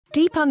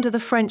Deep under the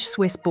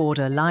French-Swiss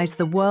border lies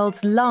the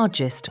world's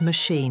largest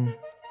machine.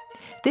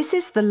 This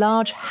is the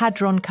Large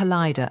Hadron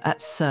Collider at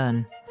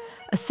CERN,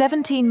 a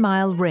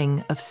 17-mile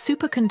ring of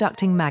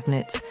superconducting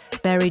magnets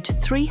buried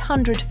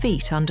 300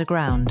 feet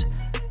underground.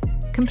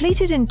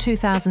 Completed in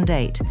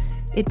 2008,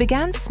 it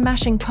began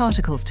smashing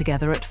particles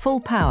together at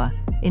full power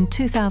in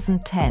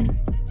 2010.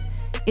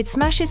 It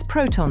smashes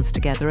protons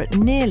together at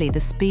nearly the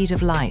speed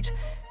of light,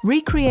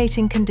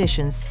 recreating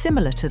conditions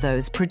similar to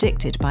those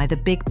predicted by the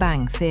Big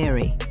Bang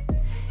theory.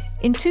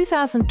 In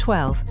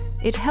 2012,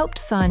 it helped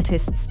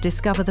scientists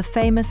discover the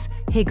famous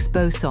Higgs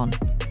boson,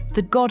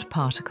 the God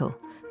particle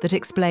that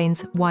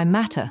explains why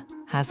matter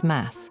has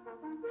mass.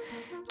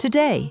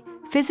 Today,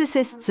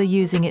 physicists are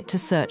using it to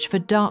search for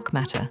dark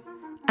matter,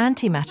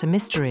 antimatter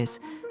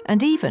mysteries,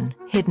 and even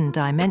hidden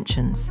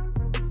dimensions.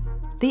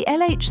 The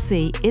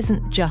LHC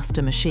isn't just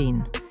a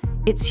machine.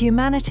 It's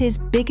humanity's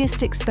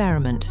biggest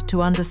experiment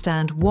to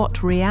understand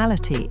what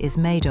reality is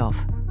made of.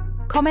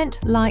 Comment,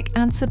 like,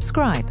 and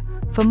subscribe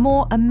for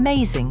more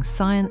amazing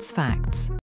science facts.